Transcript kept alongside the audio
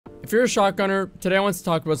if you're a shotgunner, today I want to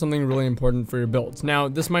talk about something really important for your builds. Now,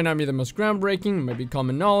 this might not be the most groundbreaking, it might be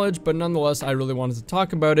common knowledge, but nonetheless, I really wanted to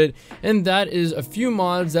talk about it, and that is a few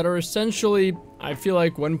mods that are essentially, I feel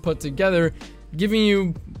like when put together, giving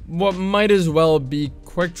you what might as well be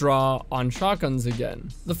Quickdraw on shotguns again.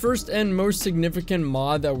 The first and most significant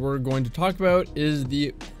mod that we're going to talk about is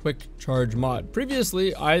the Quick Charge mod.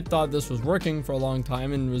 Previously, I thought this was working for a long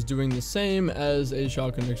time and was doing the same as a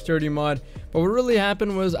shotgun dexterity mod, but what really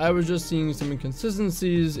happened was I was just seeing some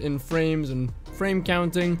inconsistencies in frames and frame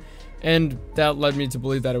counting, and that led me to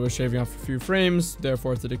believe that it was shaving off a few frames,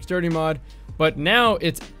 therefore it's a dexterity mod. But now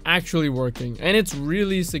it's actually working, and it's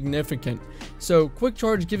really significant. So Quick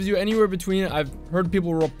Charge gives you anywhere between, I've heard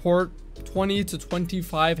people report 20 to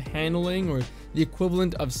 25 handling, or the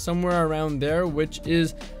equivalent of somewhere around there, which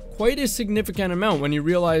is quite a significant amount when you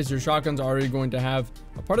realize your shotgun's already going to have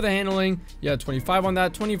a part of the handling. You have 25 on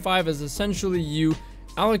that. 25 is essentially you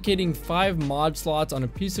allocating 5 mod slots on a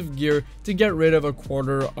piece of gear to get rid of a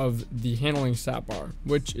quarter of the handling stat bar,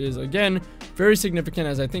 which is again very significant,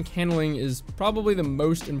 as I think handling is probably the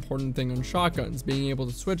most important thing on shotguns. Being able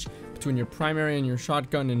to switch between your primary and your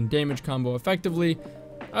shotgun and damage combo effectively,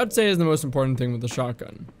 I'd say, is the most important thing with the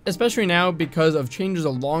shotgun. Especially now because of changes a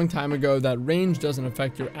long time ago that range doesn't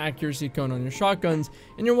affect your accuracy cone on your shotguns,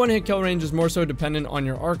 and your one-hit kill range is more so dependent on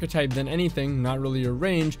your archetype than anything, not really your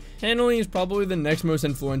range. Handling is probably the next most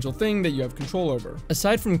influential thing that you have control over.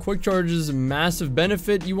 Aside from Quick Charge's massive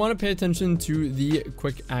benefit, you want to pay attention to the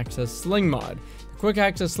Quick Access Sling mod. Quick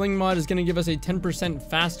Access Sling mod is going to give us a 10%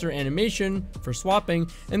 faster animation for swapping,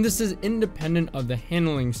 and this is independent of the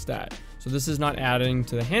handling stat. So this is not adding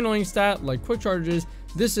to the handling stat like Quick Charge is.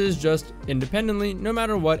 This is just independently, no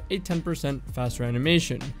matter what, a 10% faster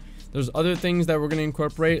animation. There's other things that we're going to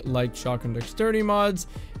incorporate like shotgun dexterity mods,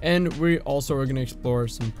 and we also are going to explore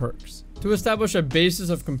some perks. To establish a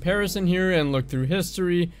basis of comparison here and look through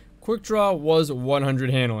history, Quickdraw was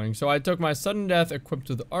 100 handling. So I took my sudden death equipped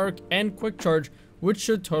with arc and Quick Charge, which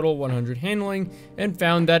should total 100 handling, and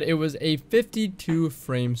found that it was a 52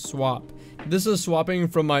 frame swap. This is swapping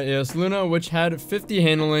from my AS Luna, which had 50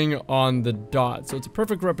 handling on the dot, so it's a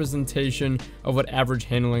perfect representation of what average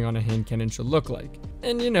handling on a hand cannon should look like.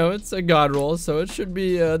 And you know, it's a god roll, so it should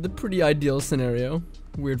be the pretty ideal scenario.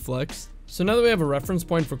 Weird flex. So now that we have a reference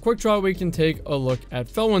point for Quickdraw, we can take a look at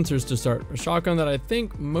Felwinters to start, a shotgun that I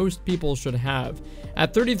think most people should have.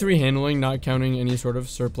 At 33 handling, not counting any sort of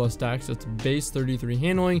surplus stacks, it's base 33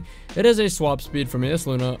 handling, it has a swap speed from AS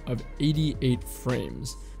Luna of 88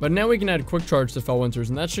 frames. But now we can add Quick Charge to Felwinters,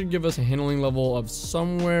 and that should give us a handling level of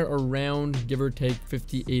somewhere around, give or take,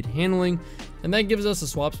 58 handling, and that gives us a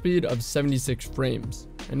swap speed of 76 frames.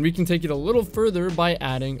 And we can take it a little further by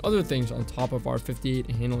adding other things on top of our 58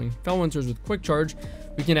 handling Felwinters with Quick Charge.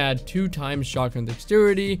 We can add 2 times shotgun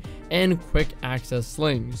dexterity and Quick Access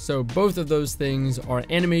Sling. So both of those things are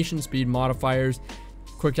animation speed modifiers.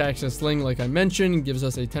 Quick Access Sling, like I mentioned, gives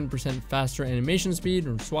us a 10% faster animation speed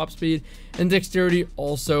or swap speed, and dexterity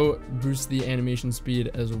also boosts the animation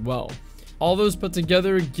speed as well. All those put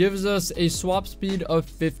together gives us a swap speed of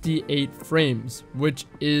 58 frames, which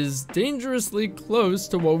is dangerously close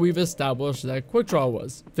to what we've established that Quickdraw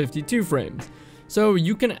was, 52 frames. So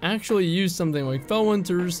you can actually use something like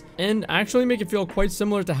Felwinters and actually make it feel quite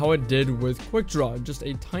similar to how it did with Quickdraw, just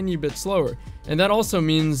a tiny bit slower. And that also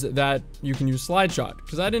means that you can use Slide Shot,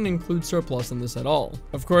 because I didn't include surplus in this at all.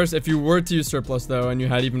 Of course, if you were to use surplus though, and you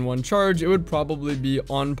had even one charge, it would probably be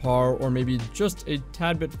on par or maybe just a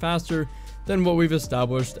tad bit faster than what we've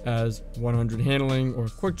established as 100 handling or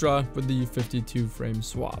Quickdraw with the 52 frame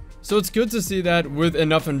swap. So it's good to see that with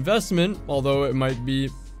enough investment, although it might be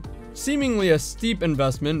seemingly a steep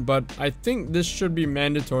investment, but I think this should be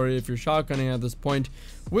mandatory if you're shotgunning at this point.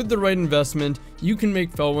 With the right investment, you can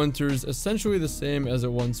make Felwinters essentially the same as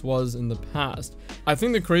it once was in the past. I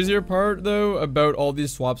think the crazier part though about all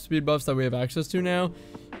these swap speed buffs that we have access to now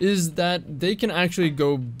is that they can actually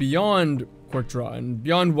go beyond Quickdraw and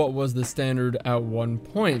beyond what was the standard at one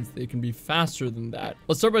point. They can be faster than that.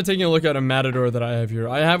 Let's start by taking a look at a Matador that I have here.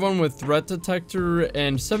 I have one with threat detector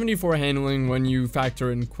and 74 handling when you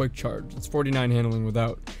factor in Quick Charge. It's 49 handling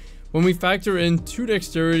without. When we factor in 2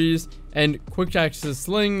 dexterities and Quick Access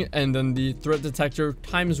Sling and then the threat detector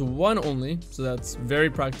times 1 only, so that's very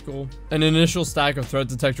practical. An initial stack of threat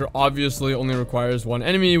detector obviously only requires 1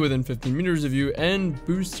 enemy within 15 meters of you and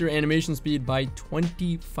boosts your animation speed by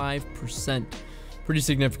 25%. Pretty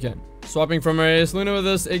significant. Swapping from our AS Luna with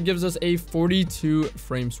this, it gives us a 42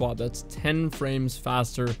 frame swap. That's 10 frames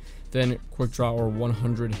faster than Quickdraw or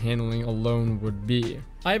 100 handling alone would be.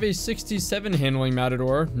 I have a 67 handling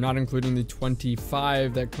Matador, not including the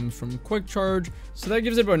 25 that comes from Quick Charge, so that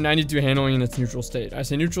gives it about 92 handling in its neutral state. I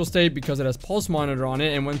say neutral state because it has Pulse Monitor on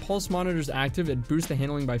it, and when Pulse Monitor is active, it boosts the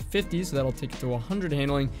handling by 50, so that'll take it to 100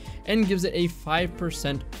 handling, and gives it a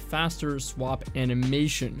 5% faster swap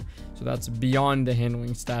animation, so that's beyond the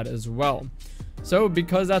handling stat as well. So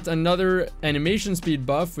because that's another animation speed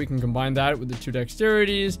buff, we can combine that with the 2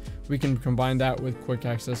 dexterities, we can combine that with quick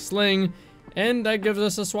access sling, and that gives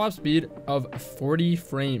us a swap speed of 40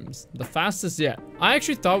 frames, the fastest yet. I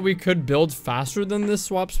actually thought we could build faster than this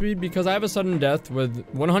swap speed because I have a sudden death with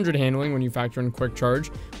 100 handling when you factor in quick charge.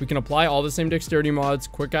 We can apply all the same dexterity mods,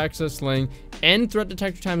 quick access sling, and threat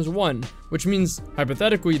detector times 1, which means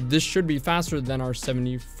hypothetically this should be faster than our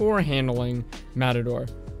 74 handling Matador,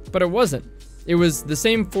 but it wasn't. It was the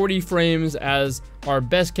same 40 frames as our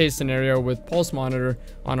best case scenario with Pulse Monitor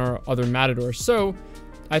on our other Matador. So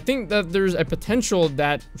I think that there's a potential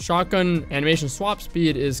that shotgun animation swap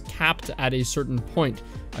speed is capped at a certain point.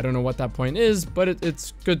 I don't know what that point is, but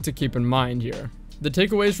it's good to keep in mind here. The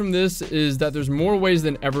takeaways from this is that there's more ways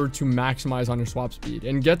than ever to maximize on your swap speed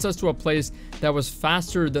and gets us to a place that was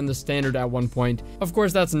faster than the standard at one point. Of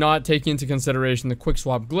course, that's not taking into consideration the quick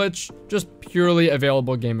swap glitch, just purely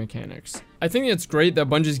available game mechanics. I think it's great that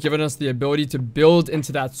Bungie's given us the ability to build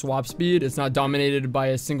into that swap speed. It's not dominated by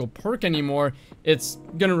a single perk anymore. It's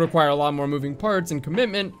gonna require a lot more moving parts and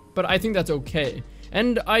commitment, but I think that's okay.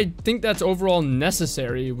 And I think that's overall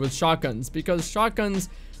necessary with shotguns because shotguns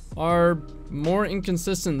are more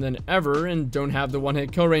inconsistent than ever and don't have the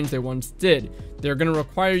one-hit kill range they once did. They're going to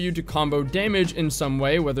require you to combo damage in some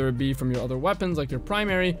way, whether it be from your other weapons like your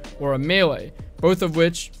primary or a melee, both of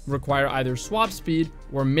which require either swap speed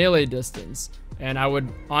or melee distance. And I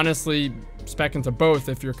would honestly spec into both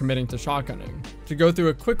if you're committing to shotgunning. To go through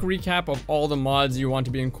a quick recap of all the mods you want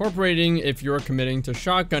to be incorporating if you're committing to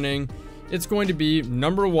shotgunning, it's going to be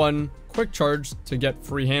number 1, quick charge to get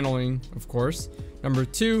free handling, of course. Number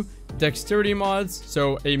 2, dexterity mods,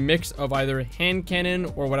 so a mix of either hand cannon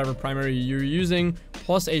or whatever primary you're using,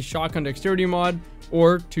 plus a shotgun dexterity mod,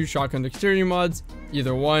 or 2 shotgun dexterity mods.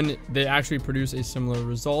 Either one, they actually produce a similar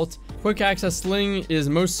result. Quick access sling is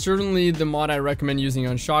most certainly the mod I recommend using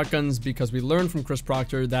on shotguns because we learned from Chris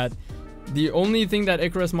Proctor that the only thing that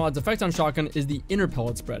Icarus mods affect on shotgun is the inner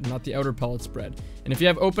pellet spread, not the outer pellet spread. And if you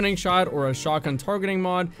have opening shot or a shotgun targeting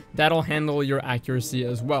mod, that'll handle your accuracy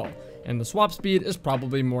as well. And the swap speed is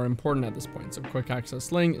probably more important at this point, so quick access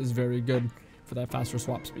sling is very good for that faster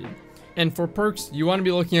swap speed. And for perks, you want to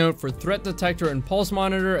be looking out for threat detector and pulse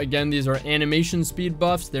monitor. Again, these are animation speed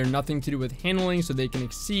buffs. They're nothing to do with handling, so they can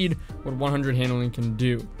exceed what 100 handling can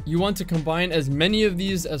do. You want to combine as many of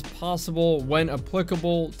these as possible when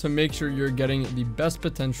applicable to make sure you're getting the best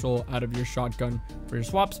potential out of your shotgun for your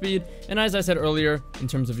swap speed. And as I said earlier, in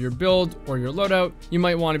terms of your build or your loadout, you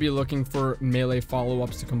might want to be looking for melee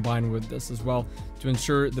follow-ups to combine with this as well to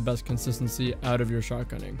ensure the best consistency out of your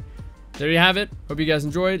shotgunning. There you have it. Hope you guys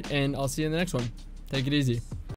enjoyed, and I'll see you in the next one. Take it easy.